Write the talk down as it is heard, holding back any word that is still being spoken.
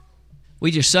We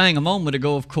just sang a moment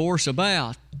ago, of course,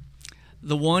 about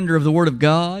the wonder of the Word of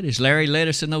God as Larry led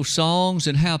us in those songs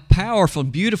and how powerful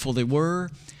and beautiful they were.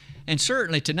 And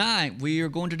certainly tonight we are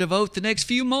going to devote the next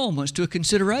few moments to a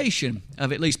consideration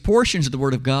of at least portions of the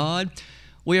Word of God.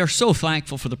 We are so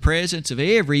thankful for the presence of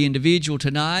every individual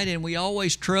tonight, and we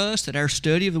always trust that our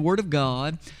study of the Word of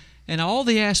God and all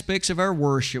the aspects of our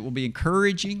worship will be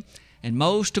encouraging and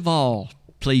most of all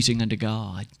pleasing unto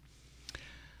God.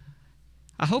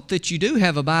 I hope that you do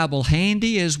have a Bible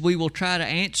handy, as we will try to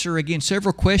answer again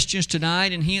several questions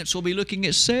tonight, and hence we'll be looking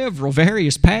at several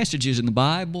various passages in the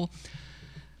Bible.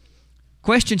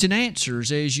 Questions and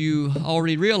answers, as you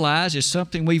already realize, is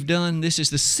something we've done. This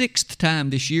is the 6th time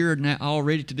this year now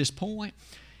already to this point.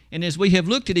 And as we have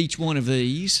looked at each one of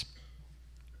these,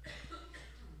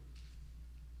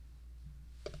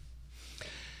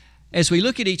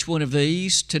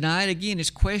 tonight, again, it's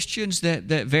questions that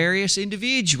various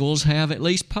individuals have at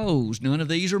least posed. None of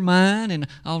these are mine, and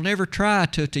I'll never try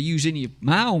to use any of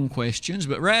my own questions,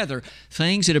 but rather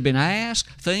things that have been asked,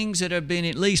 things that have been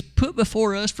at least put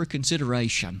before us for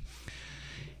consideration.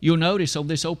 You'll notice on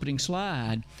this opening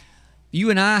slide, you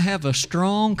and I have a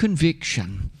strong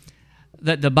conviction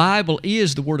that the Bible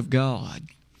is the Word of God.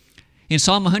 In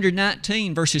Psalm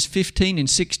 119, verses 15 and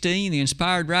 16, the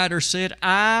inspired writer said,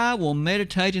 I will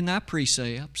meditate in thy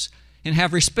precepts and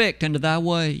have respect unto thy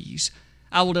ways.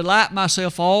 I will delight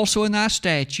myself also in thy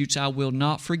statutes. I will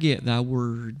not forget thy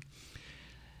word.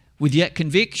 With yet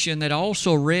conviction that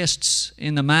also rests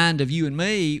in the mind of you and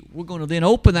me, we're going to then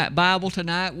open that Bible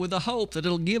tonight with a hope that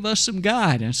it'll give us some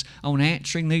guidance on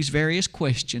answering these various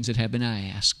questions that have been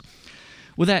asked.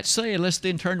 With that said, let's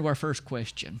then turn to our first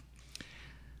question.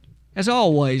 As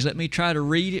always, let me try to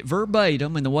read it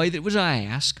verbatim in the way that it was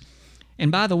asked.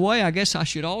 And by the way, I guess I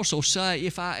should also say,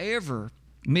 if I ever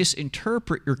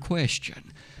misinterpret your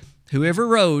question, whoever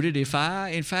wrote it, if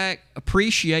I, in fact,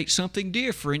 appreciate something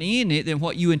different in it than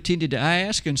what you intended to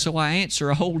ask, and so I answer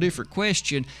a whole different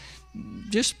question,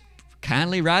 just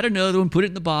kindly write another one, put it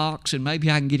in the box, and maybe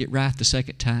I can get it right the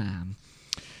second time.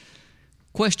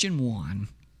 Question 1.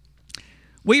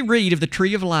 We read of the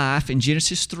tree of life in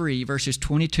Genesis 3, verses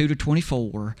 22 to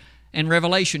 24, and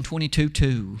Revelation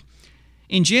 22:2.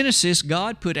 In Genesis,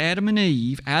 God put Adam and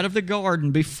Eve out of the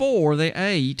garden before they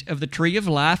ate of the tree of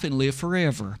life and lived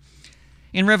forever.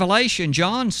 In Revelation,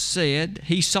 John said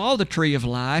he saw the tree of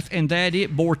life and that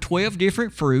it bore 12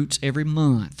 different fruits every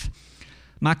month.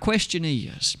 My question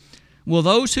is, will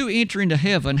those who enter into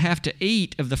heaven have to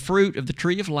eat of the fruit of the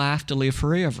tree of life to live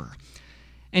forever?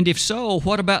 And if so,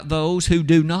 what about those who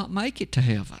do not make it to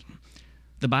heaven?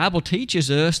 The Bible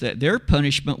teaches us that their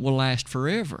punishment will last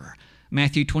forever.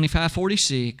 Matthew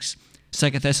 25:46,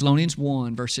 2 Thessalonians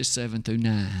 1, verses 7 through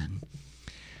 9.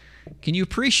 Can you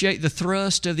appreciate the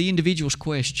thrust of the individual's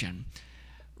question?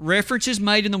 Reference is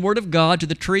made in the Word of God to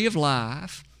the tree of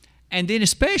life, and then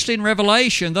especially in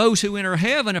Revelation, those who enter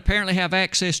heaven apparently have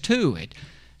access to it.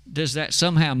 Does that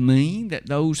somehow mean that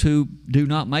those who do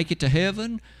not make it to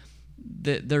heaven,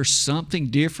 that there's something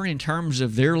different in terms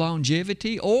of their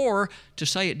longevity? Or, to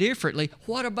say it differently,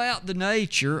 what about the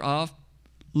nature of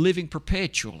living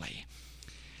perpetually?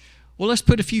 Well, let's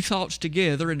put a few thoughts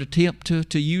together and attempt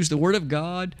to use the Word of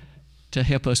God to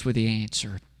help us with the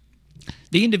answer.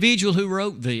 The individual who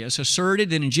wrote this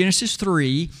asserted that in Genesis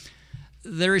 3,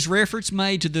 there is reference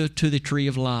made to the tree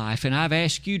of life, and I've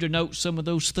asked you to note some of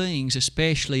those things,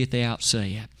 especially at the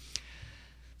outset.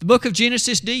 The book of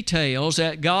Genesis details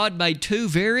that God made 2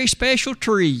 very special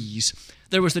trees.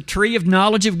 There was the tree of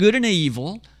knowledge of good and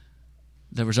evil.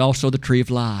 There was also the tree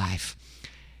of life.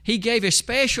 He gave us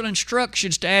special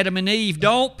instructions to Adam and Eve.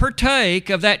 Don't partake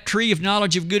of that tree of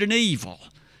knowledge of good and evil.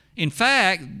 In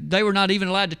fact, they were not even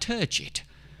allowed to touch it.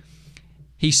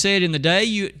 He said, in the day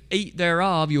you eat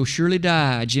thereof, you'll surely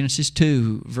die. Genesis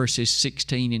 2, verses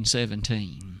 16 and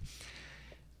 17.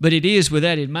 But it is with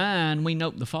that in mind, we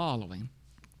note the following.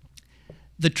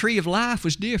 The tree of life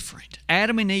was different.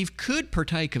 Adam and Eve could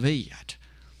partake of it.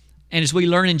 And as we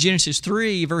learn in Genesis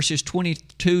 3, verses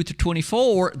 22 to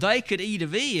 24, they could eat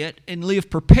of it and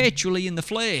live perpetually in the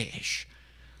flesh.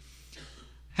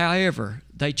 However,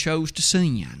 they chose to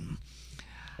sin.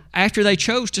 After they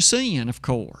chose to sin, of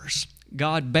course,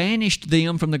 God banished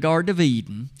them from the Garden of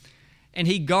Eden, and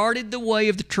He guarded the way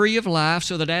of the tree of life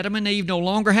so that Adam and Eve no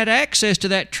longer had access to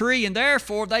that tree, and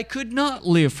therefore they could not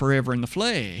live forever in the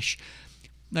flesh.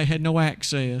 They had no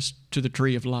access to the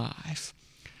tree of life.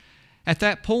 At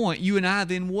that point, you and I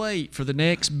then wait for the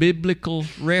next biblical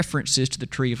references to the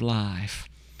tree of life.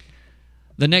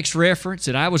 The next reference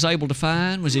that I was able to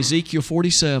find was Ezekiel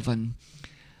 47.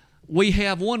 we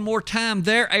have one more time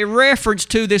there a reference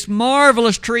to this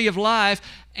marvelous tree of life,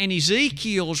 and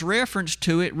Ezekiel's reference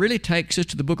to it really takes us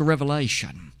to the book of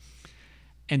Revelation.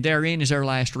 And therein is our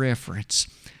last reference.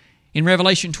 In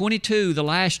Revelation 22, the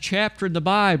last chapter in the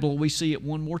Bible, we see it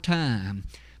one more time.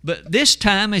 But this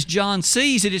time, as John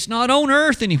sees it, it's not on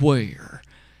earth anywhere.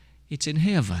 It's in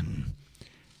heaven.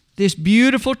 This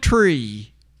beautiful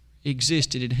tree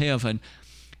existed in heaven.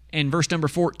 And verse number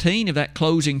 14 of that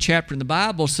closing chapter in the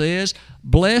Bible says,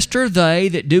 "Blessed are they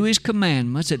that do His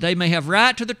commandments, that they may have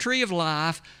right to the tree of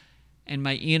life and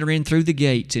may enter in through the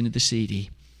gates into the city."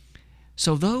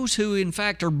 So those who in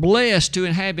fact are blessed to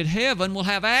inhabit heaven will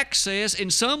have access in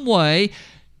some way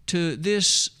to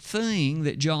this thing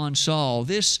that John saw,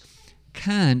 this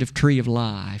kind of tree of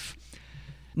life.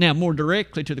 Now, more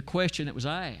directly to the question that was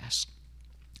asked.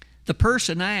 The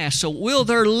person asked, so will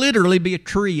there literally be a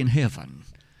tree in heaven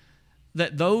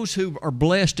that those who are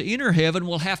blessed to enter heaven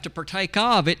will have to partake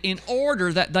of it in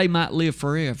order that they might live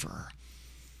forever?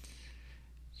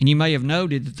 And you may have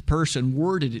noted that the person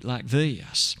worded it like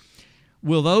this: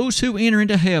 will those who enter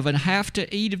into heaven have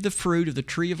to eat of the fruit of the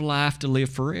tree of life to live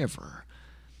forever?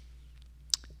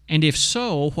 And if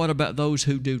so, what about those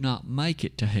who do not make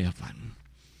it to heaven?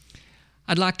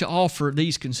 I'd like to offer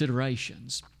these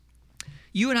considerations.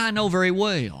 You and I know very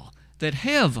well that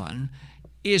heaven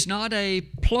is not a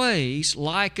place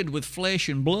likened with flesh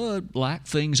and blood like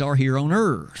things are here on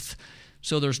earth.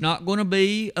 So there's not going to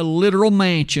be a literal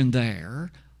mansion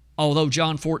there, although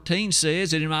John 14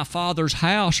 says that in my Father's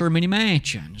house are many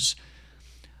mansions.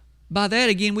 By that,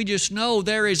 again, we just know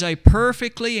there is a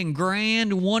perfectly and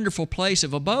grand, wonderful place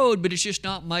of abode, but it's just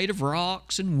not made of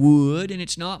rocks and wood, and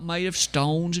it's not made of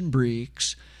stones and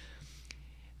bricks.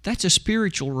 That's a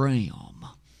spiritual realm.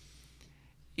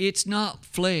 It's not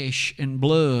flesh and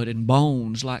blood and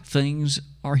bones like things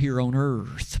are here on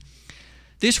earth.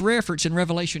 This reference in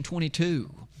Revelation 22,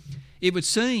 it would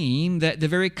seem that the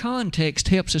very context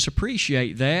helps us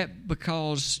appreciate that,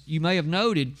 because you may have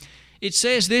noted it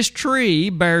says this tree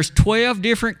bears 12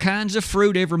 different kinds of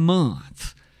fruit every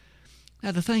month.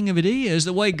 Now, the thing of it is,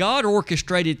 the way God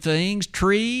orchestrated things,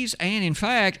 trees and, in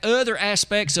fact, other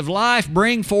aspects of life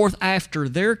bring forth after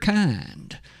their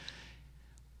kind.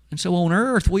 And so on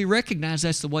earth, we recognize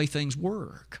that's the way things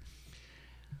work.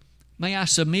 May I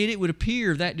submit, it would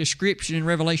appear that description in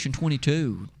Revelation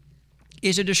 22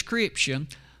 is a description,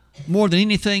 more than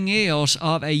anything else,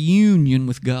 of a union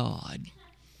with God.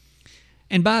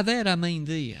 And by that I mean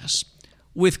this: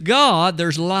 with God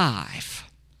there's life.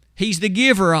 He's the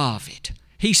giver of it.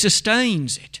 He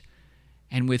sustains it.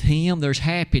 And with Him there's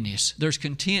happiness, there's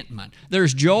contentment,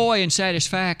 there's joy and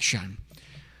satisfaction.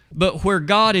 But where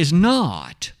God is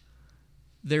not,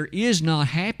 there is not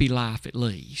happy life, at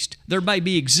least. There may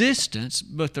be existence,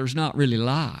 but there's not really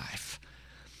life.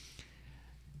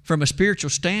 From a spiritual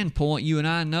standpoint, you and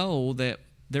I know that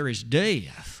there is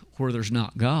death where there's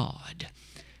not God.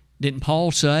 Didn't Paul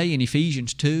say in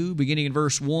Ephesians 2, beginning in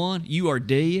verse 1, you are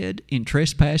dead in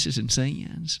trespasses and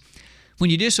sins? When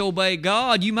you disobey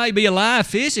God, you may be alive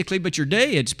physically, but you're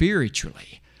dead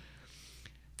spiritually.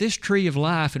 This tree of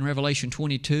life in Revelation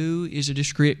 22 is a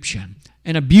description,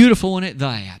 and a beautiful one at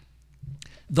that.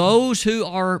 Those who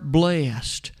are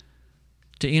blessed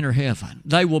to enter heaven,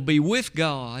 they will be with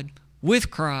God,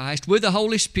 with Christ, with the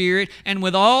Holy Spirit, and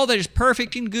with all that is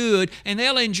perfect and good, and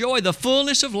they'll enjoy the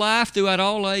fullness of life throughout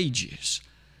all ages.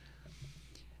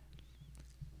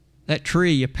 That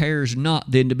tree appears not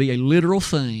then to be a literal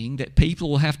thing that people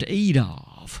will have to eat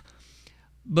of.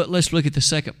 But let's look at the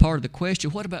second part of the question.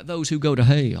 What about those who go to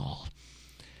hell?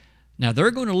 Now,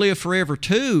 they're going to live forever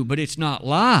too, but it's not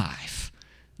life.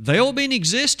 They'll be in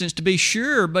existence, to be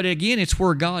sure, but again, it's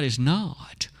where God is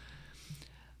not.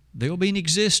 They'll be in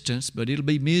existence, but it'll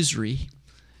be misery.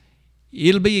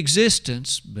 It'll be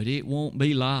existence, but it won't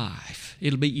be life.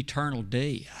 It'll be eternal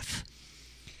death.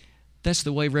 That's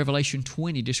the way Revelation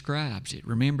 20 describes it.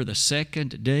 Remember the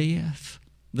second death?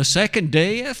 The second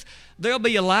death, they'll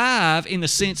be alive in the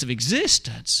sense of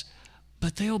existence,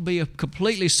 but they'll be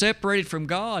completely separated from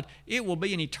God. It will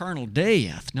be an eternal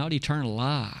death, not eternal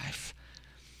life.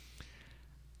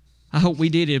 I hope we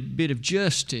did a bit of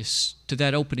justice to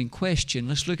that opening question.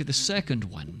 Let's look at the second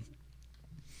one.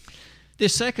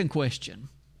 This second question,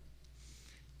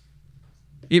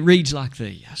 it reads like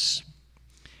this.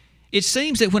 It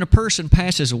seems that when a person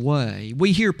passes away,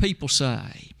 we hear people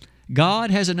say,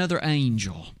 God has another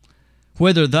angel,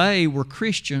 whether they were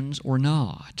Christians or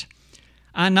not.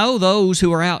 I know those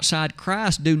who are outside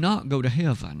Christ do not go to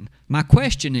heaven. My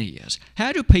question is,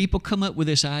 how do people come up with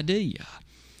this idea?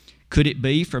 Could it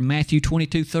be from Matthew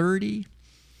 22:30?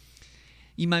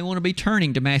 you may want to be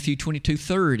turning to Matthew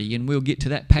 22:30, and we'll get to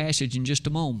that passage in just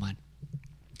a moment.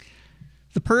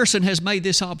 The person has made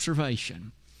this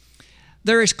observation.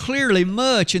 There is clearly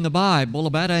much in the Bible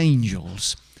about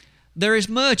angels. There is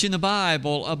much in the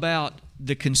Bible about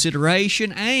the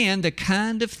consideration and the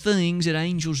kind of things that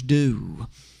angels do.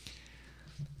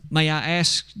 May I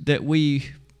ask that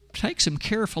we take some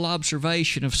careful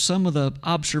observation of some of the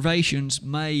observations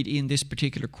made in this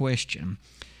particular question.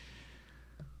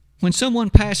 When someone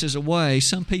passes away,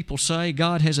 some people say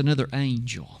God has another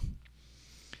angel,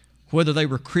 whether they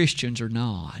were Christians or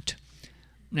not.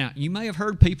 Now, you may have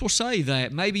heard people say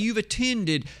that. Maybe you've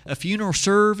attended a funeral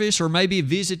service or maybe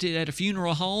visited at a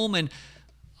funeral home, and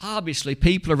obviously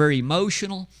people are very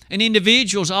emotional, and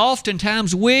individuals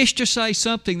oftentimes wish to say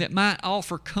something that might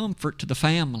offer comfort to the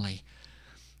family.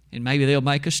 And maybe they'll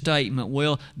make a statement,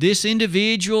 well, this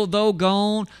individual, though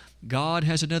gone, God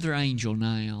has another angel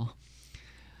now.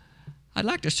 I'd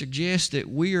like to suggest that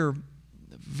we're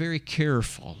very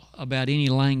careful about any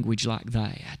language like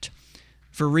that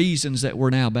for reasons that we're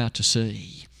now about to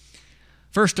see.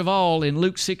 First of all, in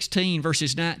Luke 16,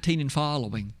 verses 19 and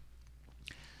following,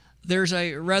 there's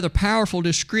a rather powerful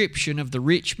description of the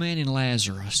rich man and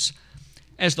Lazarus.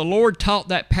 As the Lord taught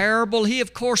that parable, He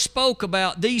of course spoke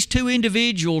about these two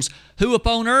individuals who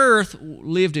upon earth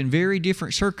lived in very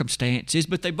different circumstances,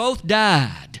 but they both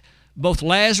died, both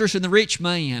Lazarus and the rich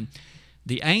man.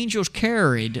 The angels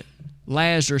carried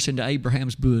Lazarus into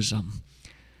Abraham's bosom.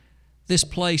 This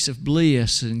place of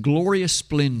bliss and glorious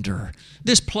splendor,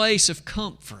 this place of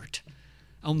comfort.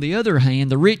 On the other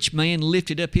hand, the rich man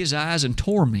lifted up his eyes in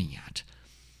torment.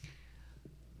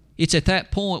 It's at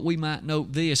that point we might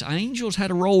note this. Angels had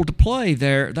a role to play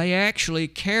there. They actually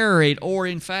carried, or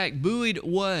in fact buoyed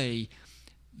away,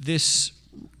 this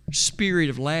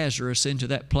spirit of Lazarus into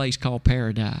that place called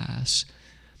paradise.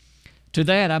 To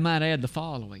that I might add the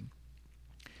following.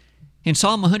 In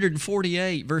Psalm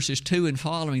 148, verses 2 and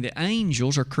following, the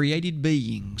angels are created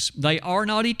beings. They are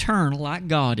not eternal like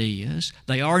God is.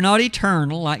 They are not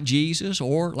eternal like Jesus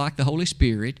or like the Holy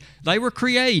Spirit. They were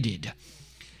created.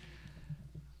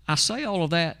 I say all of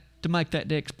that to make that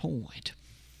next point.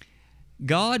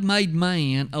 God made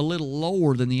man a little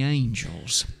lower than the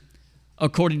angels,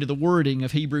 according to the wording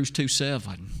of Hebrews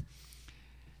 2:7.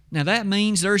 Now that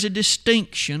means there's a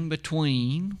distinction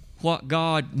between what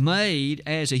God made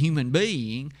as a human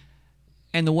being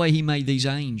and the way He made these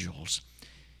angels.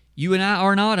 You and I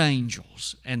are not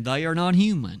angels, and they are not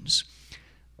humans.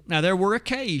 Now, there were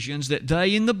occasions that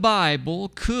they in the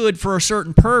Bible could, for a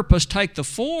certain purpose, take the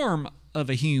form of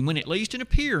a human, at least in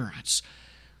appearance.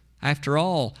 After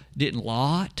all, didn't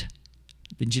Lot,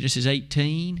 in Genesis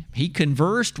 18, he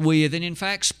conversed with and in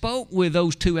fact spoke with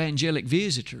those two angelic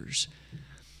visitors.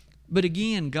 But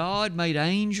again, God made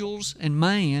angels and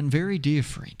man very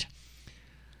different.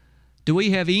 Do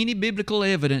we have any biblical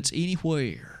evidence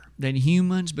anywhere that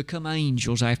humans become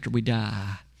angels after we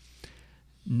die?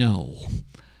 No.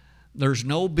 There's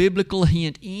no biblical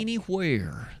hint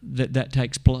anywhere that that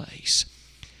takes place.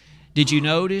 Did you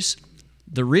notice?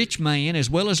 The rich man as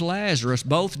well as Lazarus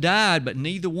both died, but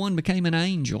neither one became an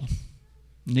angel.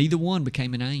 Neither one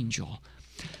became an angel.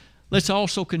 Let's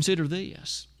also consider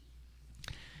this.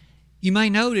 You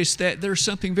may notice that there's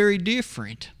something very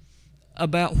different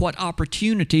about what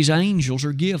opportunities angels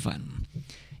are given.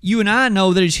 You and I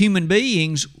know that as human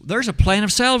beings, there's a plan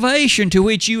of salvation to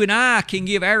which you and I can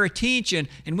give our attention,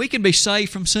 and we can be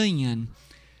saved from sin.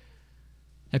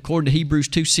 According to Hebrews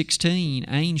 2:16,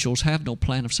 angels have no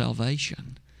plan of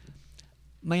salvation.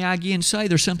 May I again say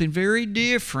there's something very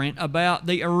different about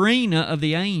the arena of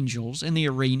the angels and the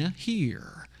arena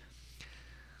here.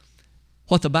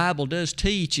 What the Bible does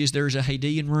teach is there's a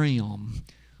Hadean realm.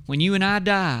 When you and I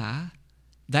die,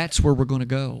 that's where we're going to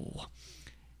go.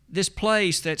 This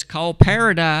place that's called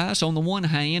paradise on the one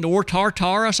hand, or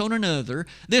Tartarus on another,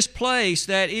 this place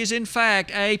that is in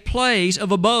fact a place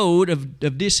of abode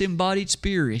of disembodied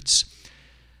spirits.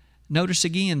 Notice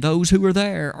again, those who are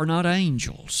there are not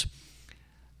angels.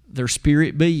 They're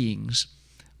spirit beings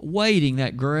waiting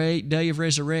that great day of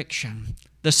resurrection,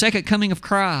 the second coming of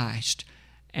Christ,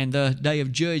 and the day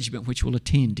of judgment which will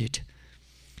attend it.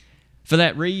 For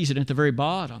that reason, at the very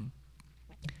bottom,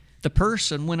 the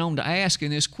person went on to ask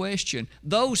in this question,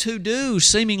 those who do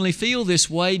seemingly feel this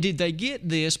way, did they get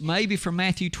this maybe from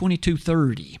Matthew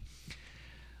 22:30?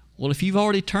 Well, if you've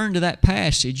already turned to that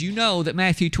passage, you know that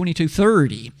Matthew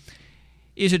 22:30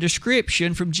 is a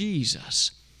description from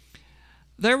Jesus.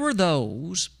 There were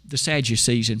those, the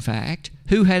Sadducees in fact,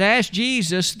 who had asked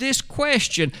Jesus this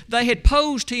question. They had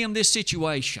posed Him this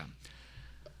situation.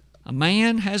 A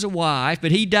man has a wife,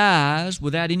 but he dies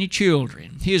without any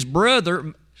children. His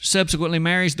brother subsequently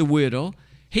marries the widow.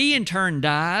 He in turn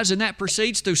dies, and that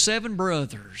proceeds through 7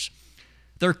 brothers.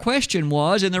 Their question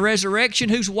was, in the resurrection,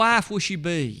 whose wife will she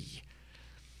be?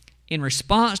 In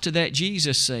response to that,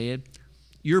 Jesus said,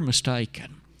 you're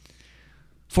mistaken.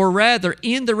 For rather,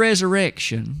 in the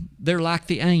resurrection, they're like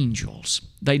the angels.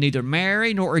 They neither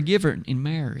marry nor are given in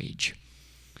marriage.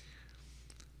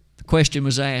 The question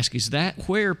was asked, is that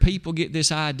where people get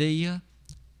this idea?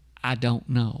 I don't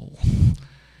know.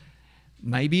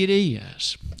 Maybe it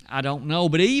is. I don't know.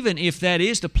 But even if that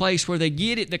is the place where they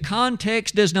get it, the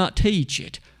context does not teach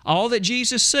it. All that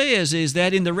Jesus says is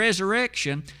that in the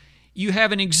resurrection, you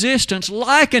have an existence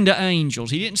like unto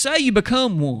angels. He didn't say you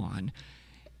become one.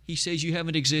 He says you have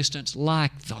an existence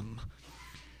like them.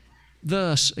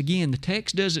 Thus, again, the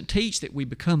text doesn't teach that we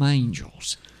become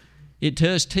angels. It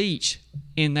does teach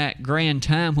in that grand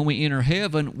time when we enter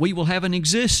heaven, we will have an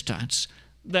existence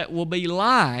that will be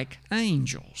like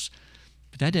angels.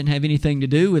 But that doesn't have anything to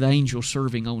do with angels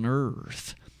serving on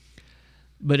earth.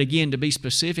 But again, to be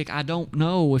specific, I don't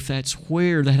know if that's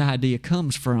where that idea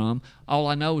comes from. All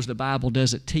I know is the Bible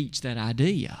doesn't teach that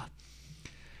idea.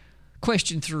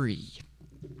 Question 3.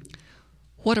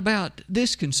 What about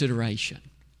this consideration?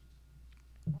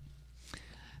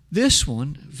 This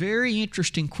one, very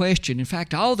interesting question. In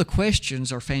fact, all the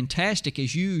questions are fantastic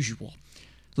as usual.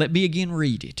 Let me again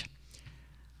read it.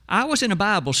 I was in a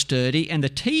Bible study, and the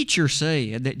teacher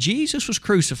said that Jesus was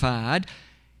crucified,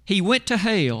 He went to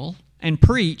hell, and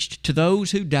preached to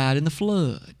those who died in the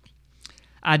flood.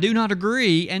 I do not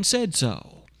agree and said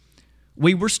so.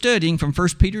 We were studying from 1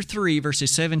 Peter 3, verses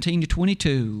 17 to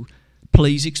 22.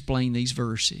 Please explain these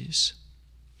verses.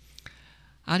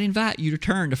 I'd invite you to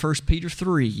turn to 1 Peter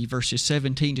 3, verses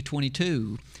 17 to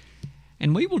 22,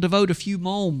 and we will devote a few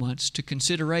moments to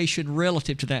consideration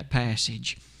relative to that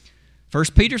passage. 1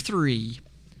 Peter 3,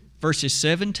 verses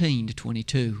 17 to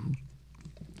 22.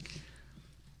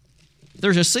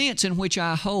 There's a sense in which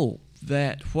I hope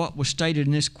that what was stated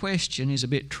in this question is a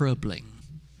bit troubling.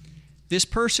 This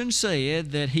person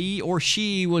said that he or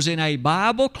she was in a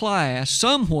Bible class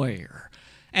somewhere,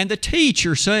 and the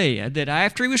teacher said that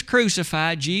after He was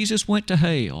crucified, Jesus went to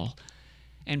hell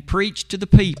and preached to the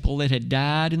people that had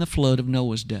died in the flood of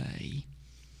Noah's day.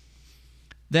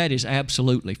 That is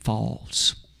absolutely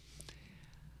false.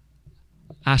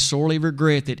 I sorely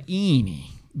regret that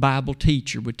any Bible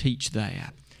teacher would teach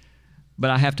that. But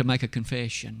I have to make a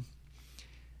confession.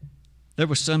 There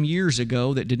was some years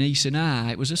ago that Denise and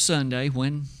I, it was a Sunday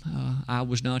when I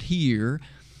was not here,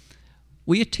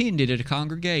 we attended at a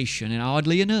congregation, and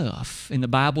oddly enough, in the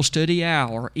Bible study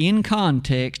hour, in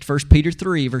context, 1 Peter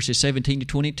 3, verses 17 to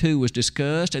 22 was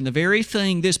discussed, and the very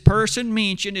thing this person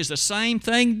mentioned is the same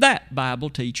thing that Bible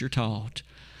teacher taught.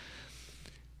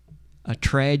 A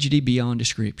tragedy beyond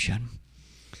description.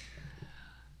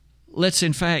 Let's,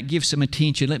 in fact, give some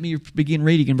attention. Let me begin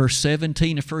reading in verse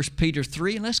 17 of 1 Peter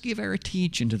 3, and let's give our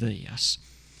attention to this.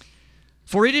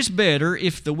 For it is better,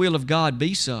 if the will of God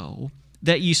be so,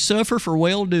 that ye suffer for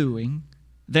well-doing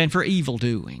than for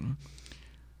evil-doing.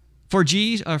 For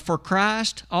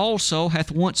Christ also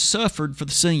hath once suffered for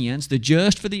the sins, the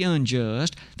just for the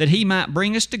unjust, that He might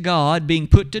bring us to God, being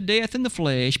put to death in the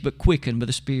flesh, but quickened by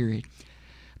the Spirit.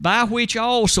 By which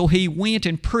also He went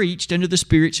and preached unto the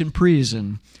spirits in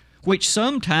prison, which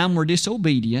sometime were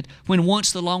disobedient, when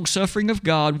once the long-suffering of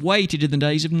God waited in the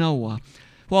days of Noah,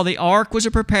 while the ark was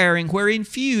a-preparing, wherein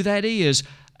few, that is,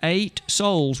 8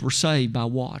 souls were saved by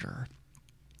water.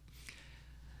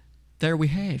 There we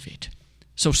have it.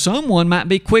 So someone might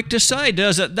be quick to say,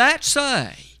 doesn't that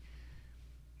say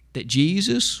that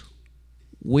Jesus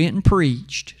went and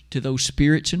preached to those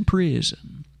spirits in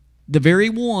prison? The very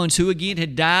ones who again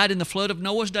had died in the flood of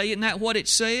Noah's day. Isn't that what it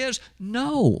says?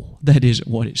 No, that isn't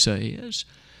what it says.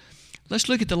 Let's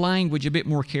look at the language a bit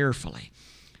more carefully.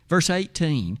 Verse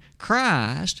 18,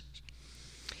 Christ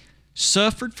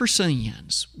suffered for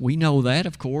sins. We know that,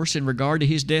 of course, in regard to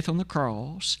His death on the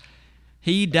cross.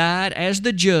 He died as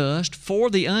the just for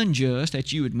the unjust,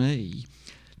 that's you and me,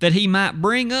 that He might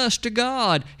bring us to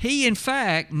God. He, in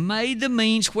fact, made the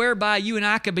means whereby you and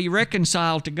I could be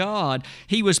reconciled to God.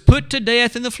 He was put to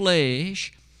death in the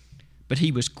flesh, but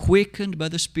He was quickened by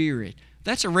the Spirit.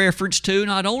 That's a reference to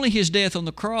not only His death on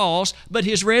the cross, but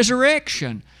His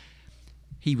resurrection.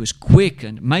 He was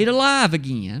quickened, made alive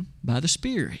again by the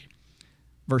Spirit.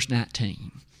 Verse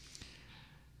 19.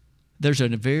 There's a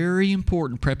very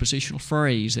important prepositional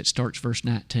phrase that starts verse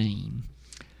 19.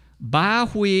 By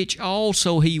which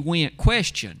also He went.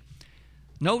 Question.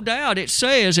 No doubt it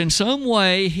says in some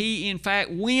way He in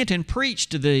fact went and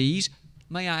preached to these.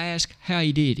 may I ask how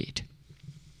he did it?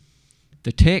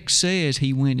 The text says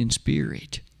he went in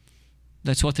spirit.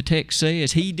 That's what the text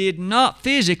says. He did not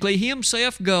physically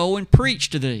himself go and preach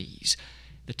to these.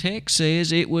 The text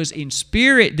says it was in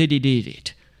spirit that he did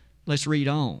it. Let's read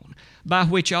on. By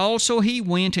which also he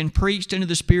went and preached unto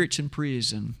the spirits in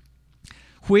prison,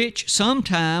 which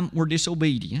sometime were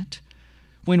disobedient,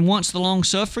 when once the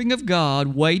long-suffering of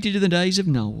God waited in the days of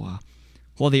Noah,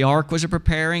 while the ark was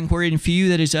a-preparing, wherein few,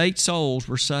 that is 8 souls,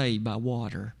 were saved by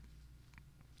water.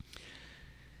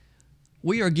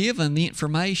 We are given the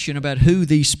information about who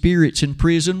these spirits in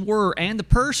prison were, and the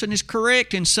person is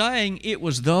correct in saying it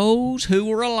was those who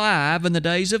were alive in the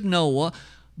days of Noah,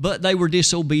 but they were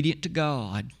disobedient to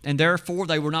God, and therefore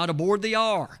they were not aboard the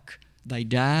ark. They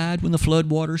died when the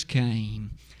floodwaters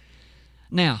came.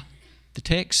 Now, the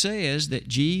text says that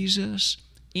Jesus,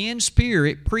 in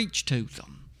spirit, preached to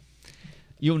them.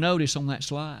 You'll notice on that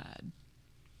slide.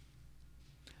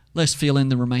 Let's fill in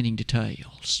the remaining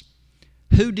details.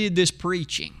 Who did this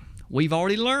preaching? We've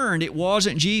already learned it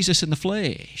wasn't Jesus in the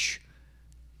flesh.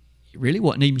 It really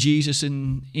wasn't even Jesus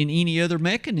in any other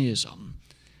mechanism.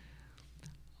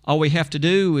 All we have to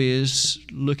do is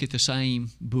look at the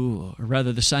same book, or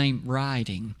rather the same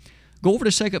writing. Go over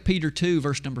to 2 Peter 2,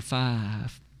 verse number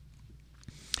 5.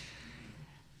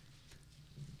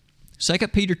 2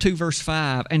 Peter 2, verse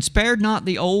 5. And spared not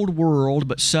the old world,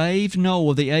 but saved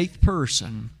Noah, the 8th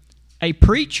person, a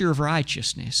preacher of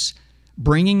righteousness,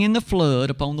 bringing in the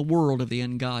flood upon the world of the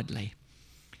ungodly.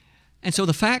 And so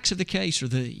the facts of the case are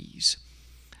these.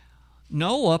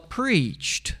 Noah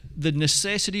preached the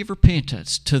necessity of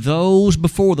repentance to those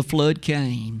before the flood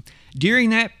came. During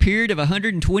that period of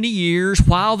 120 years,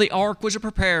 while the ark was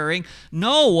preparing,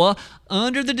 Noah,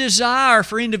 under the desire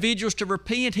for individuals to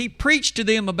repent, he preached to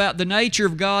them about the nature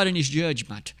of God and His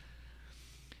judgment.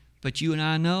 But you and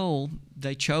I know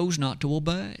they chose not to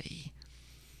obey.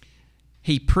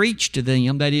 He preached to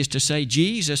them, that is to say,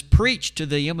 Jesus preached to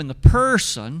them in the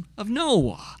person of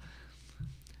Noah.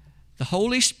 The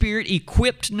Holy Spirit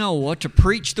equipped Noah to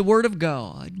preach the Word of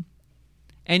God,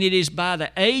 and it is by the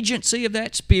agency of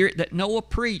that Spirit that Noah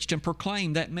preached and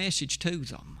proclaimed that message to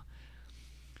them.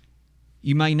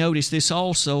 You may notice this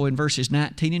also in verses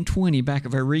 19 and 20 back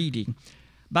of our reading.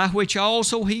 By which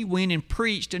also he went and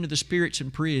preached unto the spirits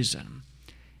in prison.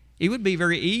 It would be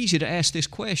very easy to ask this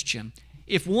question.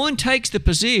 If one takes the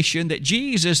position that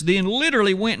Jesus then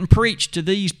literally went and preached to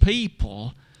these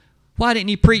people, why didn't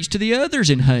He preach to the others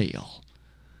in hell?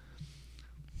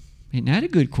 Isn't that a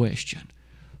good question?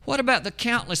 What about the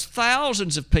countless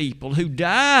thousands of people who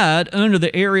died under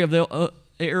the era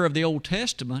of the Old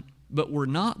Testament, but were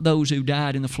not those who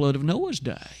died in the flood of Noah's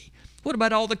day? What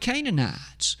about all the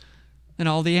Canaanites and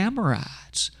all the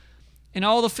Amorites and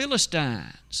all the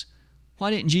Philistines? Why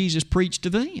didn't Jesus preach to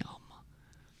them?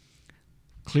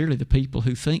 Clearly, the people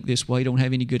who think this way don't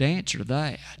have any good answer to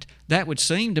that. That would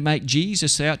seem to make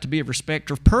Jesus out to be a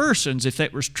respecter of persons. If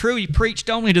that was true, He preached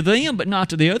only to them, but not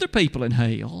to the other people in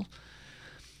hell.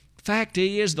 The fact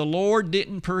is, the Lord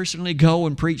didn't personally go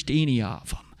and preach to any of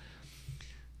them.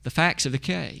 The facts of the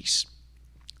case.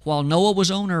 While Noah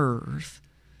was on earth,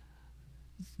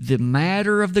 the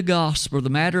matter of the gospel, the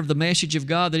matter of the message of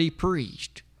God that he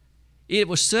preached, it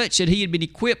was such that he had been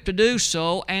equipped to do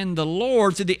so, and the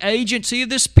Lord, through the agency of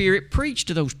the Spirit, preached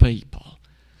to those people.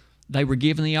 They were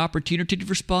given the opportunity to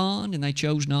respond, and they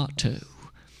chose not to.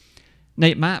 Now,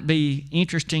 it might be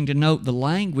interesting to note the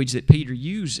language that Peter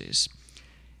uses.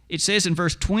 It says in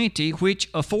verse 20, which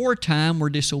aforetime were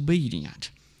disobedient,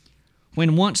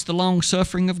 when once the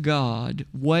long-suffering of God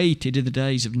waited in the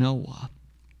days of Noah.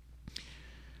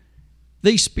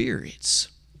 These spirits,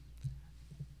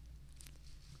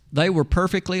 they were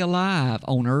perfectly alive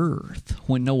on earth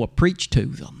when Noah preached to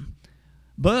them.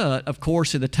 But, of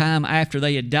course, at the time after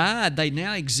they had died, they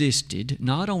now existed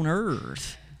not on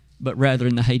earth, but rather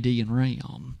in the Hadean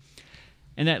realm.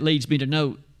 And that leads me to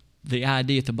note the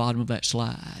idea at the bottom of that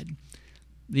slide.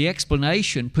 The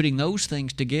explanation, putting those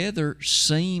things together,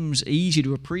 seems easy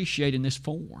to appreciate in this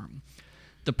form.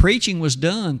 The preaching was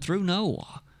done through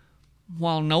Noah,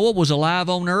 while Noah was alive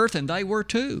on earth, and they were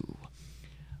too.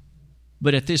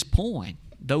 But at this point,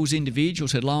 those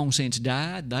individuals had long since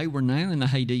died. They were now in the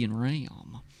Hadean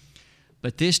realm.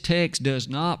 But this text does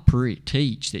not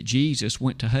teach that Jesus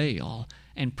went to hell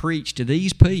and preached to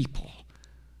these people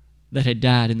that had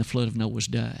died in the flood of Noah's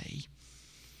day.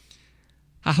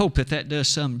 I hope that that does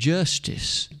some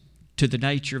justice to the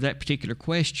nature of that particular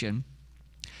question.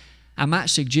 I might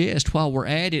suggest while we're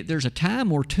at it, there's a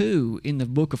time or two in the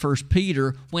book of 1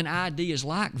 Peter when ideas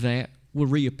like that will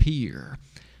reappear.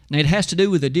 Now, it has to do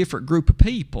with a different group of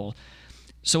people.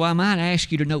 So I might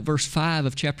ask you to note verse 5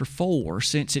 of chapter 4.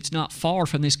 Since it's not far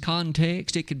from this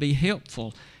context, it could be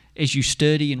helpful as you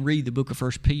study and read the book of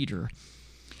 1 Peter.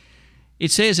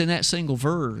 It says in that single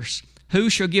verse, "Who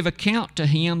shall give account to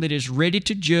him that is ready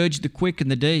to judge the quick and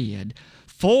the dead?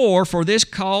 For this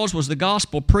cause was the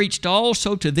gospel preached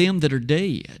also to them that are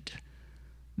dead,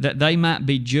 that they might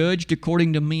be judged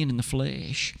according to men in the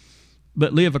flesh,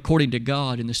 but live according to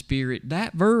God in the Spirit."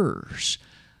 That verse,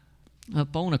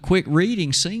 upon a quick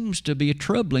reading, seems to be a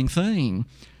troubling thing.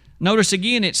 Notice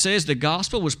again it says the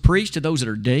gospel was preached to those that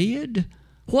are dead.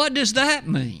 What does that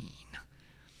mean?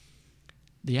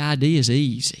 The idea is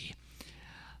easy.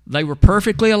 They were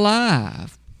perfectly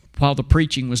alive while the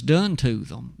preaching was done to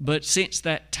them. But since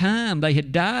that time they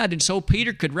had died, and so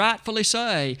Peter could rightfully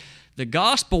say the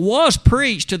gospel was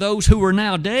preached to those who were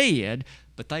now dead,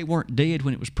 but they weren't dead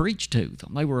when it was preached to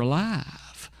them. They were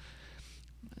alive.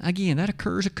 Again, that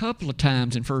occurs a couple of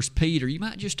times in 1 Peter. You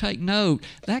might just take note.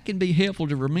 That can be helpful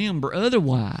to remember.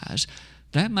 Otherwise,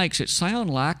 that makes it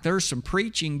sound like there's some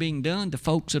preaching being done to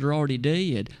folks that are already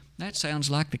dead. That sounds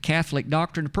like the Catholic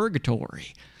doctrine of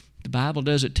purgatory. The Bible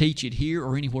doesn't teach it here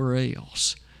or anywhere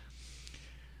else.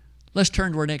 Let's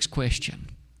turn to our next question.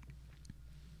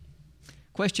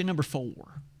 Question number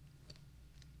 4.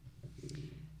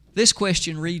 This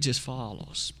question reads as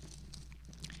follows.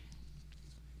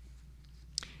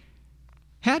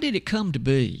 How did it come to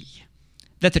be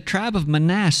that the tribe of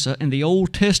Manasseh in the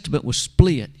Old Testament was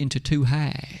split into two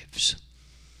halves?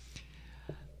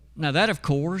 Now that, of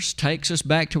course, takes us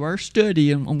back to our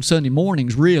study on Sunday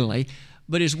mornings, really.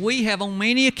 But as we have on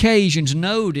many occasions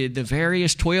noted the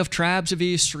various 12 tribes of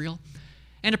Israel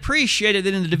and appreciated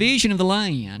that in the division of the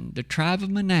land, the tribe of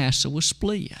Manasseh was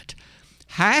split.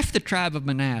 Half the tribe of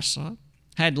Manasseh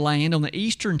had land on the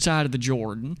eastern side of the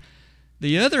Jordan.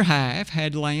 The other half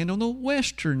had land on the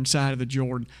western side of the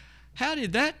Jordan. How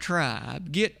did that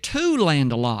tribe get 2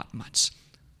 land allotments?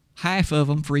 Half of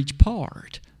them for each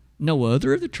part. No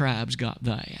other of the tribes got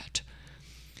that.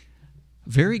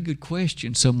 Very good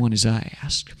question someone has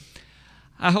asked.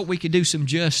 I hope we could do some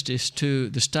justice to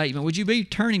the statement. Would you be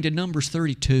turning to Numbers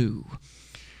 32?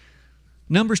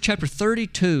 Numbers chapter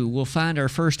 32, we'll find our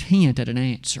first hint at an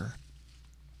answer.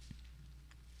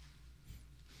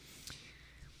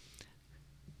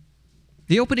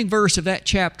 The opening verse of that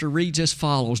chapter reads as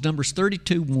follows, Numbers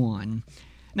 32:1.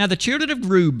 "Now the children of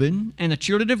Reuben and the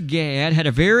children of Gad had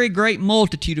a very great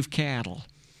multitude of cattle.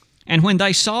 And when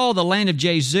they saw the land of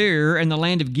Jazer and the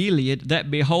land of Gilead,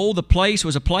 that behold, the place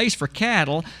was a place for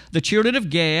cattle, the children of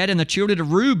Gad and the children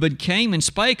of Reuben came and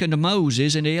spake unto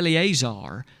Moses and to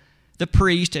Eleazar, the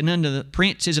priest, and unto the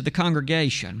princes of the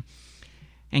congregation."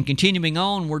 And continuing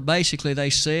onward, basically they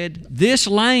said, "This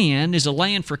land is a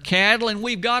land for cattle, and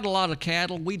we've got a lot of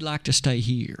cattle. We'd like to stay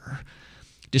here,"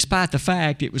 despite the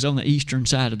fact it was on the eastern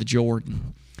side of the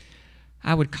Jordan.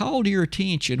 I would call to your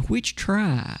attention which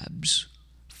tribes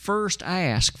first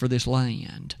asked for this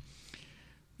land.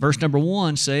 Verse number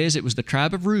 1 says it was the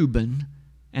tribe of Reuben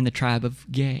and the tribe of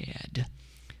Gad.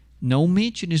 No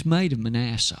mention is made of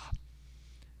Manasseh.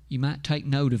 You might take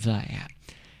note of that.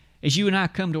 As you and I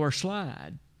come to our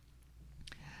slide,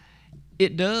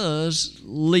 it does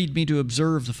lead me to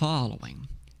observe the following.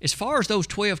 As far as those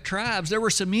 12 tribes, there were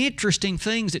some interesting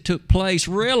things that took place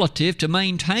relative to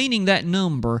maintaining that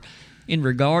number in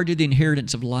regard to the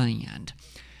inheritance of land.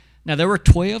 Now, there were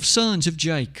 12 sons of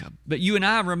Jacob, but you and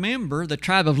I remember the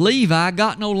tribe of Levi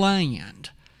got no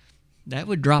land. That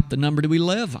would drop the number to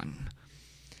 11.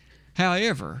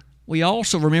 However, we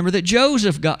also remember that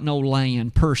Joseph got no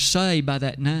land per se by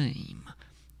that name.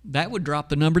 That would drop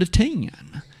the number to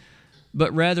 10.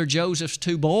 But rather Joseph's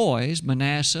 2 boys,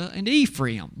 Manasseh and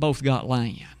Ephraim, both got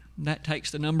land. That takes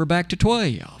the number back to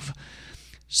 12.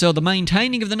 So the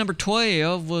maintaining of the number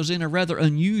 12 was in a rather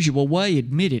unusual way,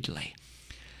 admittedly.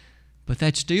 But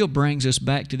that still brings us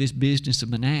back to this business of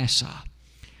Manasseh.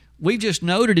 We've just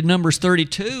noted in Numbers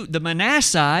 32, the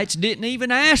Manassites didn't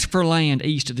even ask for land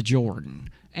east of the Jordan,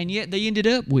 and yet they ended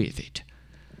up with it.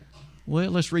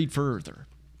 Well, let's read further.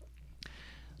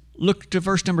 Look to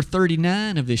verse number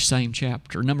 39 of this same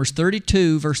chapter, Numbers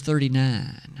 32, verse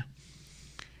 39.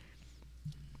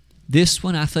 This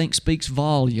one, I think, speaks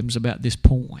volumes about this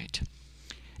point.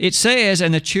 It says,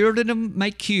 "And the children of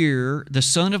Machir, the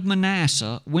son of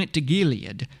Manasseh, went to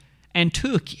Gilead, and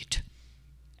took it,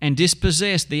 and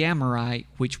dispossessed the Amorite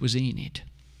which was in it."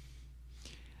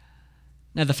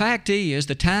 Now the fact is,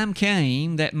 the time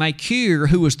came that Machir,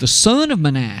 who was the son of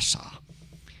Manasseh,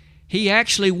 he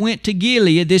actually went to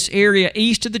Gilead, this area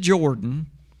east of the Jordan,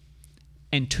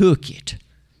 and took it.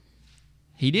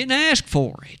 He didn't ask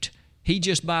for it. He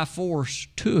just by force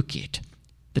took it.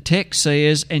 The text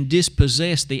says, and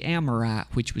dispossessed the Amorite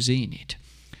which was in it.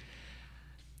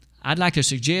 I'd like to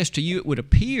suggest to you it would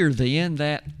appear then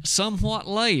that somewhat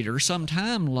later,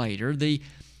 sometime later,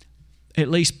 at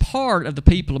least part of the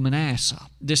people of Manasseh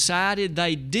decided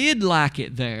they did like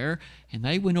it there, and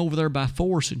they went over there by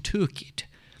force and took it.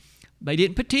 They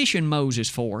didn't petition Moses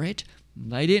for it.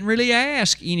 They didn't really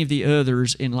ask any of the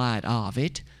others in light of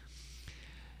it.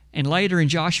 And later in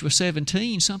Joshua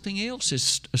 17, something else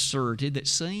is asserted that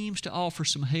seems to offer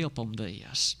some help on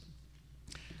this.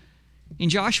 In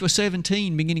Joshua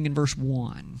 17, beginning in verse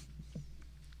 1,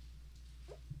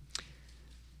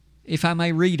 if I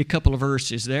may read a couple of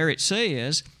verses there, it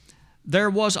says, there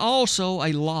was also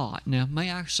a lot. Now,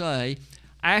 may I say,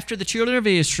 after the children of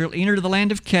Israel entered the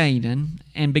land of Canaan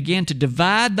and began to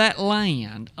divide that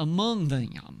land among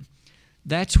them,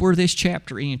 that's where this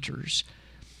chapter enters.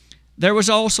 There was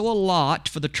also a lot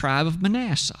for the tribe of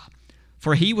Manasseh,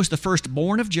 for he was the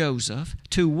firstborn of Joseph,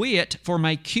 to wit, for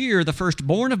Machir, the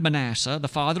firstborn of Manasseh, the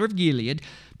father of Gilead,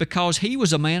 because he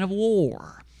was a man of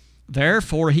war.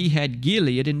 Therefore he had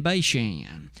Gilead in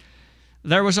Bashan.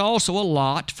 There was also a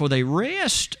lot for the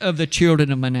rest of the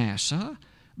children of Manasseh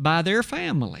by their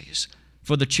families,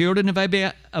 for the children of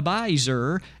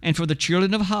Abiezer, and for the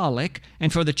children of Halak,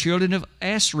 and for the children of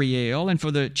Asriel, and for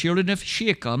the children of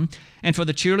Shechem, and for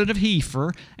the children of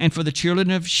Hepher, and for the children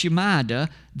of Shemida.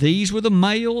 These were the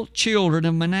male children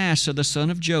of Manasseh, the son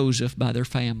of Joseph, by their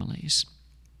families.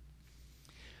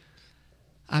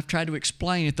 I've tried to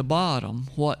explain at the bottom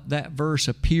what that verse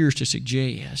appears to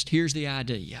suggest. Here's the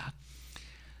idea.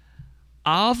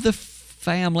 Of the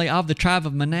family of the tribe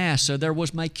of Manasseh, there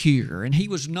was Machir, and he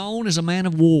was known as a man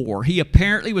of war. He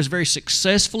apparently was very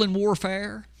successful in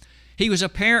warfare. He was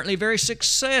apparently very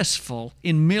successful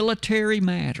in military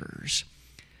matters.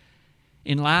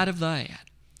 In light of that,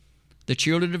 the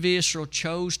children of Israel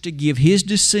chose to give his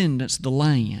descendants the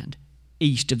land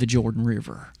east of the Jordan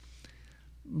River.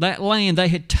 That land they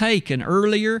had taken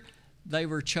earlier, they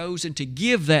were chosen to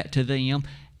give that to them,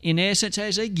 in essence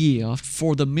as a gift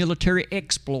for the military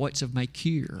exploits of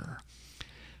Machir.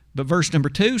 But verse number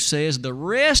 2 says, the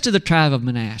rest of the tribe of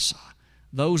Manasseh,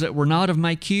 those that were not of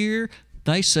Machir,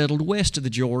 they settled west of the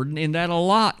Jordan in that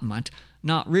allotment,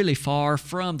 not really far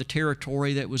from the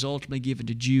territory that was ultimately given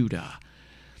to Judah.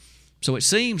 So it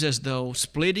seems as though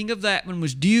splitting of that one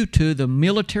was due to the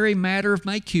military matter of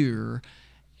Machir,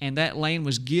 and that land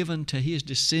was given to his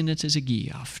descendants as a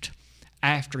gift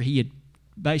after he had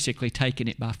basically taken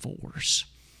it by force.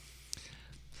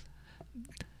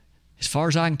 As far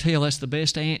as I can tell, that's the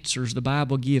best answers the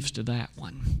Bible gives to that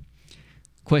one.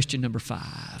 Question number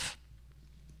 5.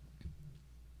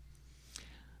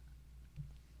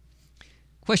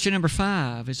 Question number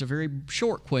 5 is a very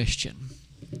short question.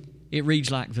 It reads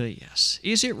like this.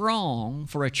 Is it wrong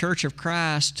for a Church of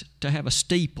Christ to have a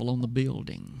steeple on the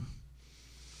building?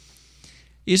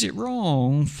 Is it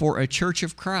wrong for a Church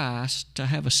of Christ to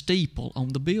have a steeple on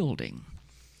the building?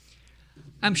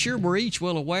 I'm sure we're each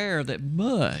well aware that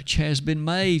much has been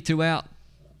made throughout,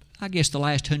 I guess, the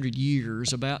last 100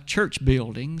 years about church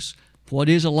buildings, what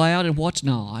is allowed and what's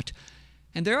not.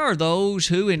 And there are those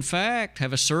who, in fact,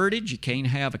 have asserted you can't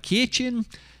have a kitchen,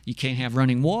 you can't have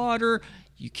running water,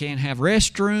 you can't have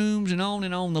restrooms, and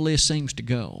on the list seems to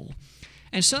go.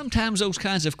 And sometimes those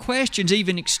kinds of questions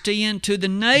even extend to the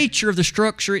nature of the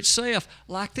structure itself,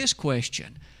 like this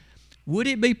question. Would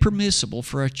it be permissible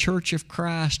for a Church of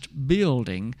Christ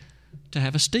building to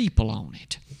have a steeple on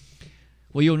it?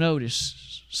 Well, you'll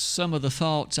notice some of the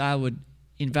thoughts I would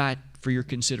invite for your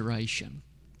consideration.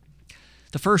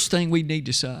 The first thing we need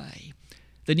to say,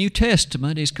 the New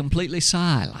Testament is completely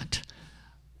silent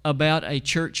about a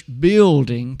church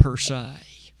building per se.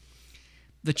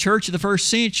 The church of the first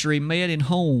century met in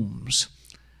homes.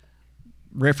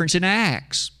 Reference in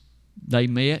Acts, they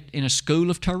met in a school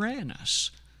of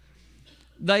Tyrannus.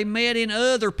 They met in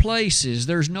other places.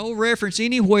 There's no reference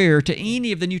anywhere to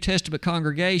any of the New Testament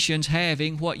congregations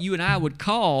having what you and I would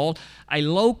call a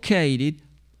located,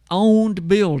 owned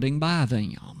building by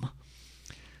them.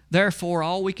 Therefore,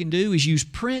 all we can do is use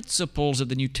principles of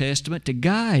the New Testament to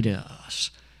guide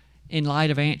us in light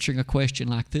of answering a question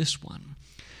like this one.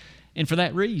 And for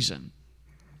that reason,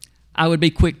 I would be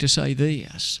quick to say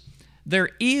this. There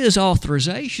is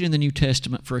authorization in the New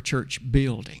Testament for a church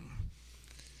building.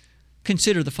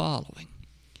 Consider the following.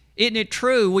 Isn't it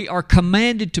true we are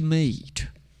commanded to meet,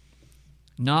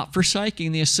 not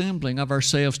forsaking the assembling of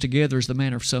ourselves together as the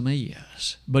manner of some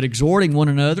is, but exhorting one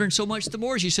another, and so much the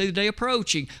more as you see the day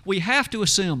approaching. We have to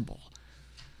assemble.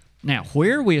 Now,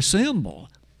 where we assemble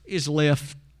is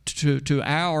left to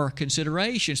our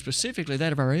consideration, specifically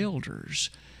that of our elders.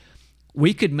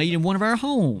 We could meet in one of our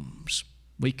homes.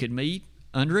 We could meet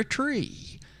under a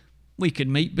tree. We could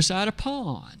meet beside a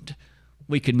pond.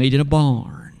 We could meet in a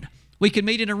barn. We could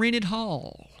meet in a rented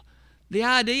hall. The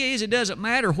idea is it doesn't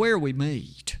matter where we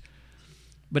meet.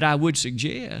 But I would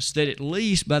suggest that at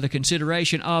least by the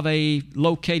consideration of a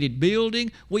located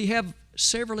building, we have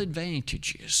several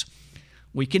advantages.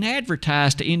 We can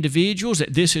advertise to individuals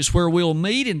that this is where we'll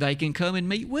meet and they can come and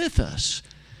meet with us.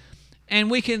 And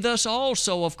we can thus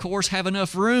also, of course, have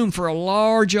enough room for a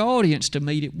large audience to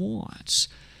meet at once.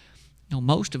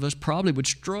 Most of us probably would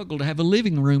struggle to have a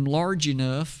living room large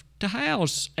enough to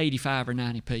house 85 or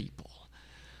 90 people.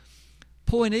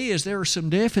 Point is, there are some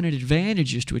definite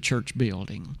advantages to a church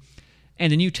building,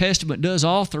 and the New Testament does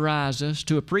authorize us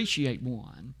to appreciate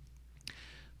one.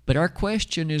 But our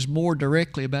question is more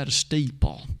directly about a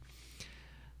steeple.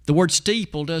 The word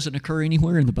steeple doesn't occur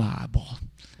anywhere in the Bible.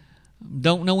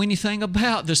 Don't know anything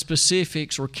about the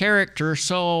specifics or character,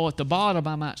 so at the bottom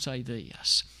I might say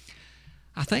this.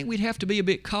 I think we'd have to be a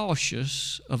bit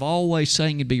cautious of always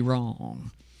saying it'd be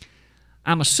wrong.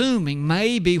 I'm assuming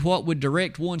maybe what would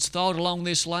direct one's thought along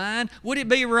this line, would it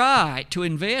be right to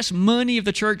invest money of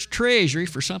the church treasury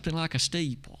for something like a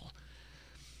steeple?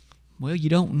 Well, you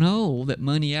don't know that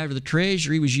money out of the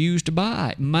treasury was used to buy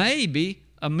it. Maybe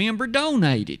a member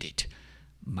donated it.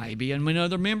 Maybe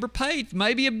another member paid.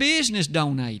 Maybe a business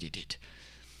donated it.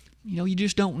 You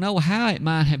just don't know how it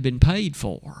might have been paid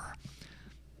for.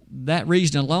 That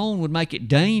reason alone would make it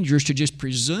dangerous to just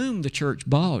presume the church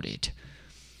bought it.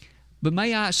 But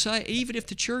may I say, even if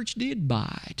the church did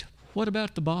buy it, what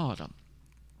about the bottom?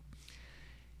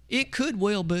 It could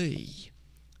well be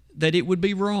that it would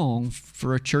be wrong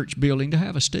for a church building to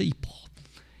have a steeple.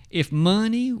 If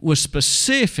money was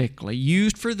specifically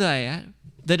used for that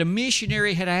a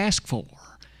missionary had asked for,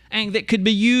 and that could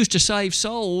be used to save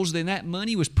souls, then that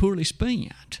money was poorly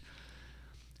spent.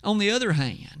 On the other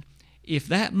hand, if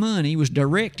that money was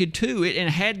directed to it and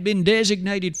had been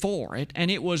designated for it, and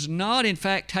it was not in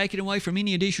fact taken away from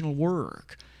any additional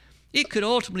work, it could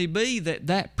ultimately be that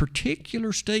that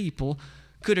particular steeple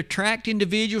could attract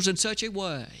individuals in such a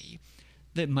way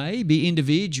that maybe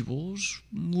individuals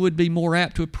would be more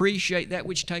apt to appreciate that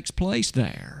which takes place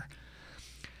there.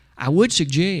 I would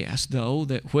suggest, though,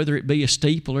 that whether it be a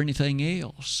steeple or anything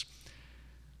else,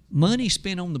 money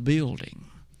spent on the building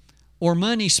or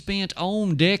money spent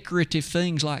on decorative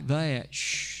things like that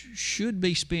should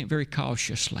be spent very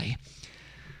cautiously.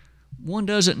 One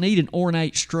doesn't need an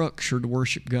ornate structure to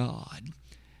worship God,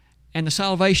 and the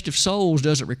salvation of souls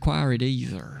doesn't require it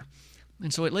either.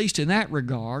 And so at least in that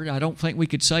regard, I don't think we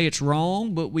could say it's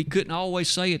wrong, but we couldn't always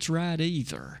say it's right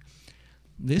either.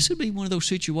 This would be one of those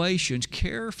situations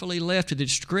carefully left to the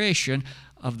discretion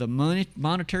of the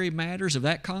monetary matters of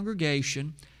that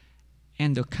congregation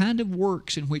and the kind of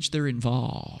works in which they're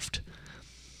involved.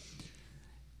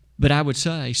 But I would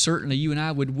say, certainly you and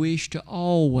I would wish to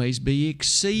always be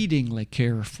exceedingly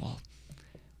careful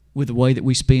with the way that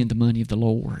we spend the money of the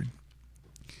Lord.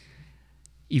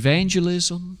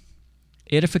 Evangelism,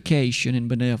 edification, and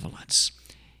benevolence.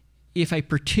 If a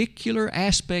particular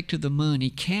aspect of the money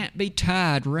can't be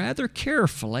tied rather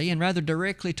carefully and rather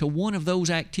directly to one of those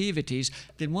activities,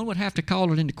 then one would have to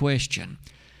call it into question.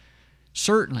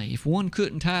 Certainly, if one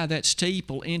couldn't tie that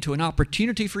steeple into an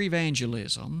opportunity for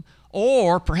evangelism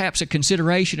or perhaps a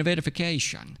consideration of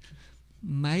edification,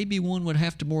 maybe one would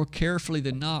have to more carefully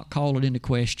than not call it into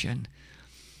question.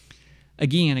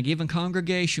 Again, a given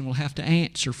congregation will have to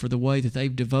answer for the way that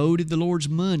they've devoted the Lord's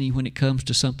money when it comes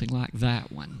to something like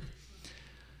that one.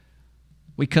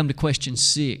 We come to question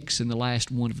 6 and the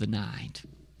last one of the night.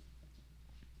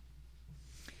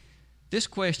 This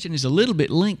question is a little bit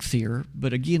lengthier,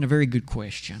 but again, a very good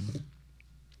question.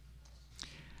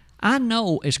 I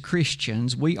know as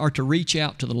Christians we are to reach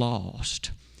out to the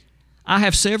lost. I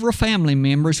have several family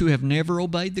members who have never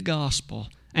obeyed the gospel,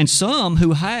 and some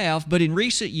who have, but in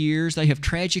recent years they have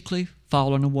tragically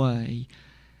fallen away.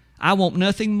 I want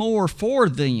nothing more for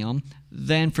them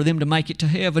than for them to make it to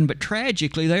heaven, but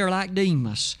tragically they are like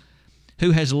Demas,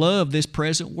 who has loved this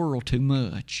present world too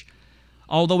much.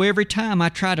 Although every time I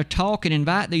try to talk and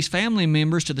invite these family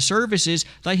members to the services,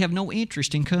 they have no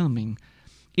interest in coming.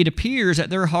 It appears that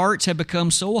their hearts have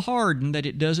become so hardened that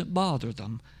it doesn't bother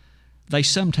them. They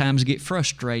sometimes get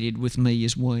frustrated with me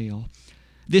as well.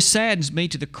 This saddens me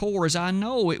to the core, as I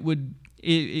know it would.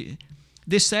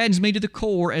 This saddens me to the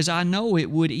core, as I know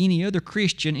it would any other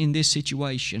Christian in this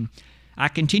situation. I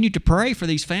continue to pray for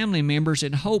these family members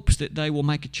in hopes that they will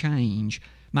make a change.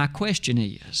 My question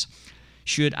is,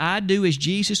 should I do as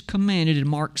Jesus commanded in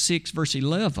Mark 6, verse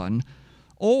 11,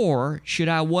 or should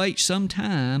I wait some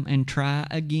time and try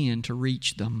again to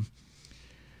reach them?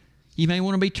 You may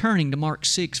want to be turning to Mark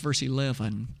 6, verse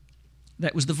 11.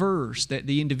 That was the verse that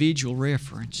the individual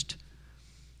referenced.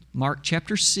 Mark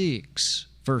chapter 6,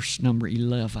 verse number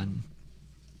 11.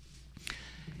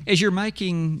 As you're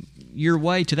making your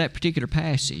way to that particular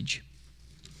passage,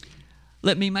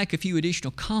 let me make a few additional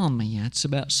comments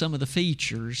about some of the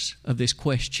features of this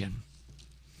question.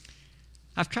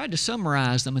 I've tried to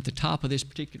summarize them at the top of this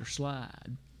particular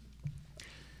slide.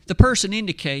 The person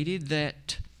indicated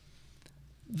that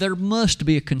there must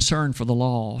be a concern for the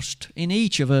lost in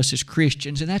each of us as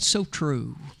Christians, and that's so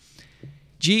true.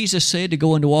 Jesus said to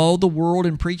go into all the world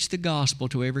and preach the gospel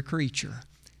to every creature.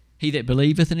 He that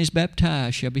believeth and is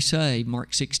baptized shall be saved,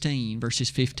 Mark 16, verses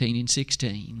 15 and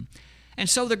 16. And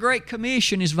so the Great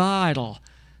Commission is vital,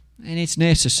 and it's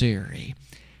necessary.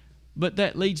 But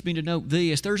that leads me to note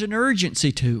this. There's an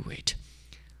urgency to it.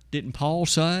 Didn't Paul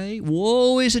say,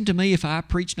 "Woe is unto me if I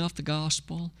preach not the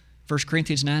gospel"? 1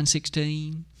 Corinthians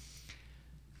 9:16.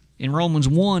 In Romans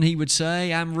 1, he would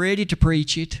say, "I'm ready to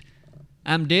preach it.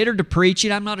 I'm debtor to preach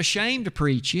it. I'm not ashamed to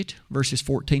preach it." Verses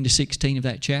 14 to 16 of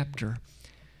that chapter.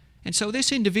 And so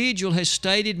this individual has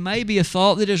stated maybe a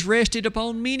thought that has rested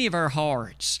upon many of our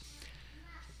hearts.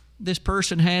 This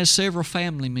person has several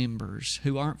family members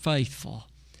who aren't faithful.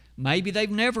 Maybe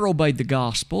they've never obeyed the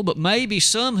gospel, but maybe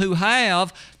some who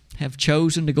have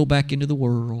chosen to go back into the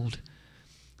world.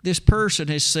 This person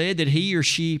has said that he or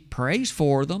she prays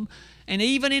for them and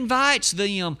even invites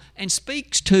them and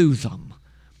speaks to them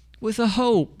with a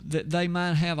hope that they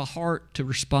might have a heart to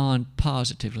respond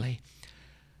positively.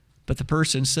 But the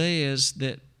person says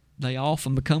that they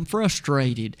often become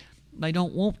frustrated. They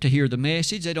don't want to hear the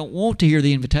message. They don't want to hear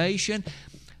the invitation.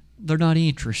 They're not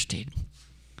interested.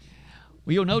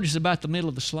 Well, you'll notice about the middle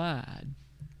of the slide.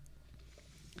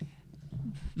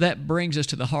 That brings us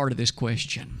to the heart of this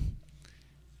question.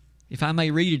 If I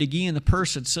may read it again, the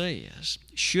person says,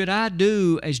 "Should I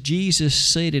do as Jesus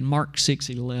said in Mark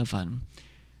 6:11?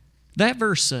 That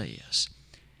verse says,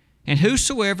 "And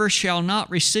whosoever shall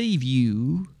not receive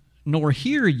you, nor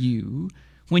hear you,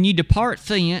 when ye depart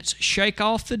thence, shake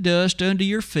off the dust under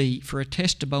your feet for a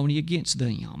testimony against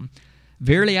them.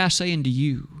 Verily I say unto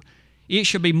you, it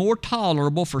shall be more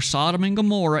tolerable for Sodom and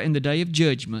Gomorrah in the day of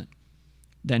judgment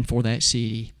than for that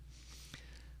city."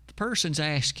 The person's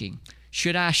asking,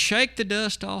 should I shake the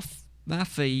dust off my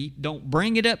feet? Don't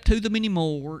bring it up to them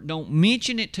anymore. Don't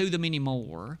mention it to them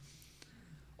anymore.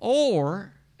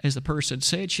 Or, as the person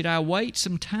said, should I wait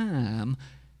some time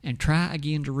and try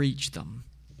again to reach them?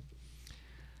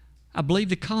 I believe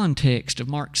the context of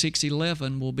Mark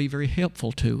 6:11 will be very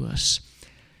helpful to us.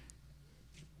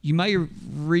 You may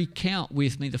recount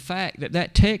with me the fact that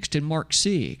that text in Mark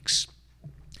 6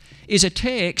 is a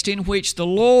text in which the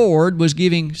Lord was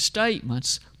giving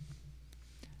statements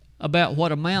about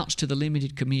what amounts to the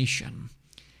limited commission.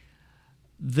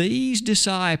 These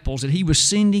disciples that he was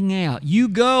sending out, you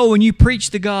go and you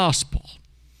preach the gospel.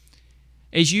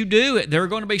 As you do it, there are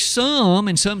going to be some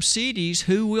in some cities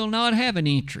who will not have an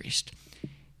interest.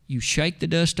 You shake the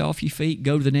dust off your feet,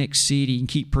 go to the next city, and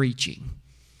keep preaching.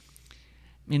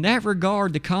 In that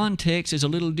regard, the context is a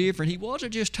little different. He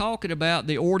wasn't just talking about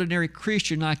the ordinary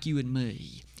Christian like you and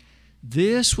me.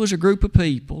 This was a group of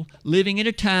people living at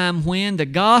a time when the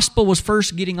gospel was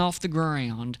first getting off the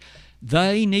ground.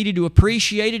 They needed to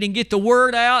appreciate it and get the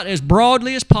word out as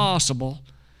broadly as possible.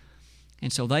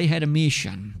 And so they had a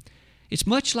mission. It's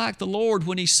much like the Lord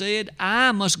when He said,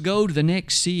 "I must go to the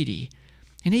next city."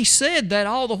 And He said that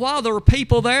all the while there were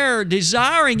people there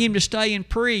desiring Him to stay and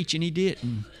preach, and He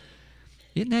didn't.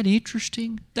 Isn't that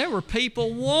interesting? There were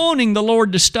people wanting the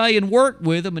Lord to stay and work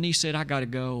with them, and He said, "I got to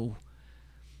go."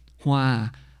 Why?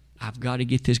 I've got to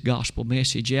get this gospel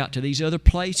message out to these other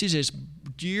places as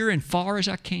near and far as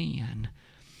I can.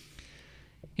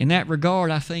 In that regard,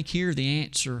 I think here the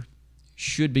answer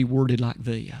should be worded like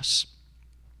this.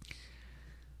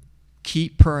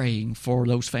 Keep praying for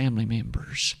those family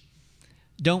members.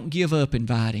 Don't give up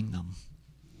inviting them.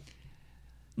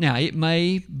 Now, it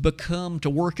may become to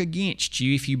work against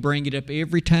you if you bring it up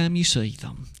every time you see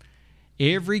them.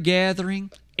 Every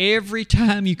gathering, every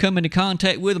time you come into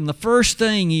contact with them, the first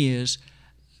thing is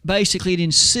basically an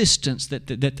insistence that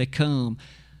they come.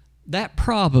 That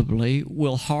probably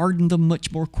will harden them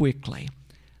much more quickly.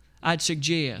 I'd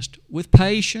suggest, with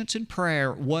patience and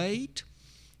prayer, wait.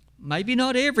 Maybe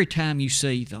not every time you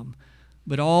see them,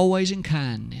 but always in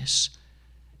kindness.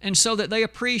 And so that they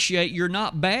appreciate you're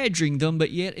not badgering them,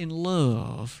 but yet in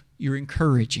love, you're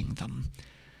encouraging them.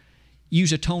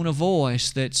 Use a tone of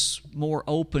voice that's more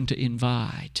open to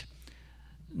invite.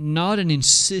 Not an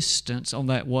insistence on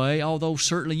that way, although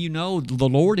certainly you know the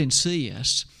Lord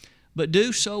insists, but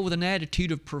do so with an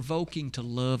attitude of provoking to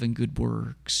love and good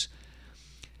works.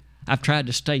 I've tried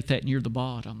to state that near the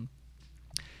bottom.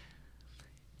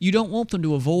 You don't want them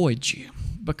to avoid you,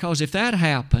 because if that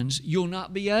happens, you'll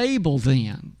not be able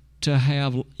then to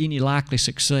have any likely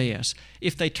success.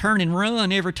 If they turn and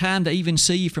run every time they even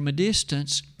see you from a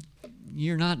distance,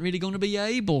 you're not really going to be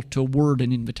able to word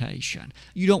an invitation.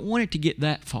 You don't want it to get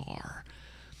that far.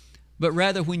 But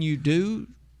rather, when you do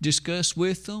discuss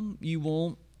with them, you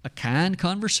want a kind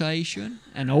conversation,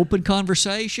 an open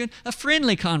conversation, a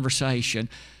friendly conversation,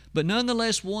 but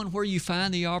nonetheless one where you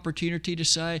find the opportunity to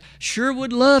say, sure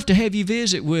would love to have you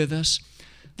visit with us.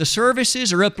 The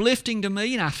services are uplifting to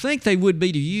me, and I think they would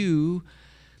be to you.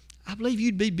 I believe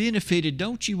you'd be benefited.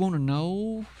 Don't you want to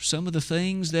know some of the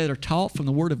things that are taught from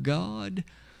the Word of God?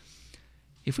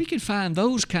 If we could find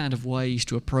those kind of ways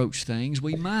to approach things,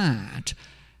 we might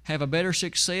have a better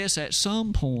success at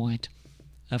some point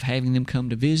of having them come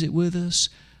to visit with us,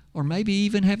 or maybe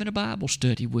even having a Bible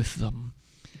study with them.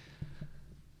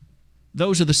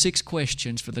 Those are the 6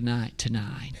 questions for the night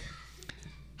tonight.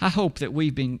 I hope that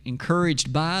we've been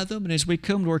encouraged by them, and as we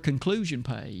come to our conclusion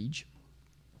page,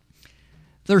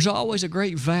 there's always a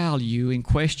great value in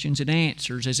questions and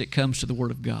answers as it comes to the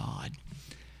Word of God.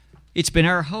 It's been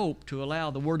our hope to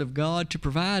allow the Word of God to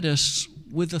provide us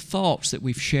with the thoughts that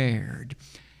we've shared.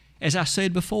 As I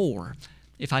said before,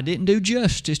 if I didn't do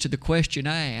justice to the question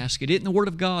asked, it isn't the Word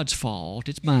of God's fault,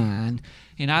 it's mine,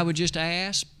 and I would just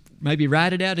ask, maybe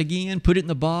write it out again, put it in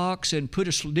the box, and put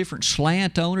a different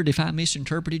slant on it if I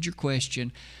misinterpreted your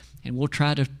question, and we'll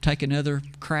try to take another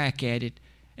crack at it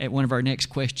at one of our next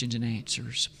questions and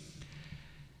answers.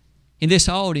 In this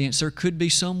audience, there could be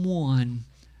someone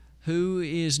who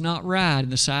is not right in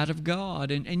the sight of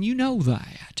God, and you know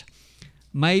that.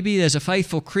 Maybe as a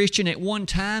faithful Christian at one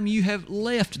time you have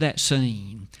left that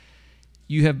scene.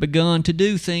 You have begun to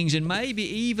do things, and maybe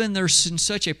even there's in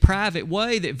such a private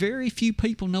way that very few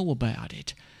people know about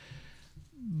it.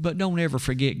 But don't ever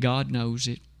forget, God knows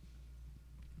it.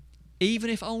 Even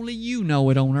if only you know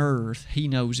it on earth, He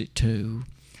knows it too.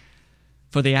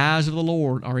 For the eyes of the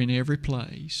Lord are in every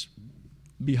place,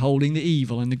 beholding the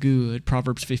evil and the good,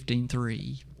 Proverbs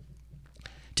 15:3.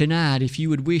 Tonight, if you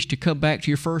would wish to come back to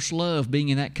your first love, being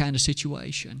in that kind of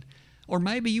situation, or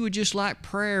maybe you would just like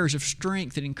prayers of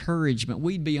strength and encouragement,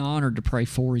 we'd be honored to pray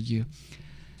for you.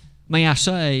 May I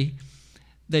say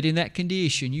that in that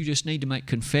condition, you just need to make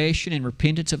confession and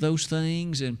repentance of those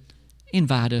things and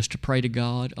invite us to pray to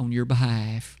God on your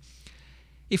behalf.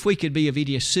 If we could be of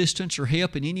any assistance or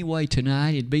help in any way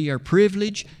tonight, it'd be our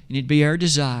privilege and it'd be our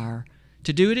desire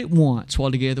to do it at once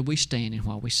while together we stand and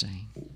while we sing.